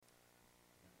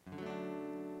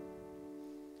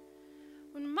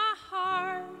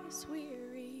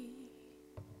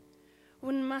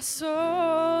my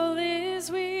soul is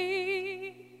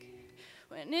weak,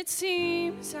 when it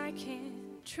seems I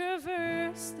can't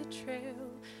traverse the trail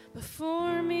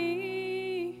before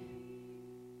me,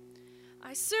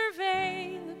 I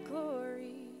survey the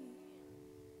glory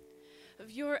of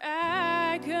your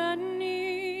agony,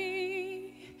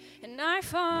 and I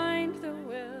find the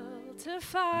will to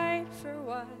fight for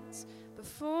what's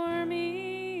before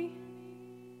me.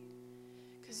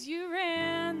 'Cause you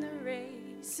ran the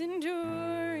race,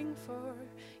 enduring for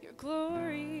your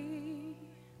glory.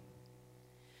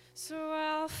 So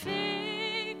I'll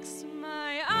fix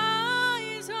my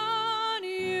eyes on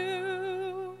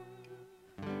you,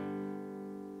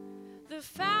 the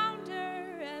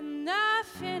founder and the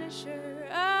finisher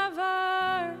of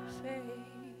our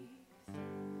faith.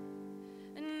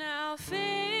 And I'll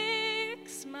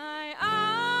fix my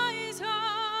eyes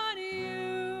on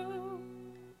you,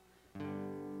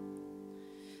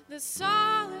 the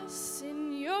solace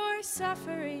in your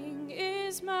suffering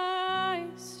is my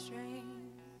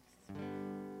strength,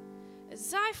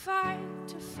 as I fight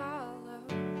to follow.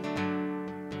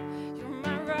 You're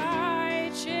my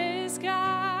righteous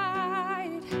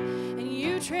guide, and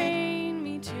you train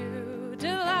me to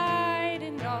delight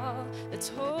in all that's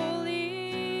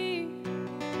holy.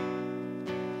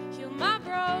 Heal my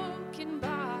broken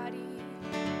body,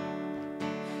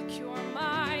 cure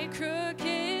my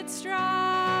crooked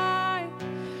stride,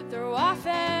 throw off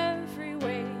every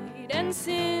weight and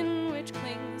sin which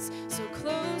clings so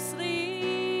closely.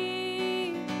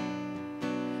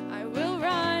 I will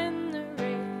run the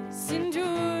race,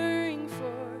 enduring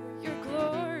for your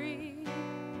glory.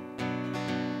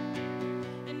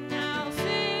 And I'll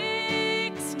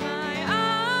fix my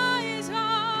eyes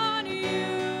on you,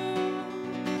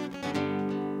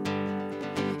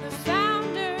 the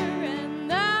founder and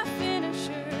the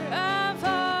finisher of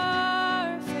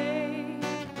our faith.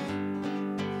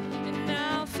 And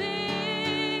I'll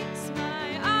fix my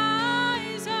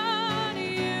eyes on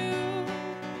you,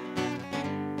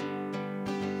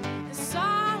 the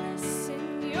solace in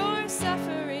your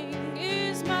suffering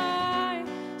is my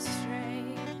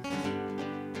strength.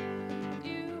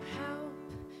 You help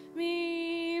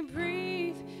me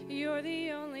breathe, you're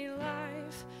the only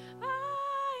life I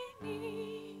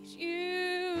need.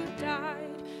 You died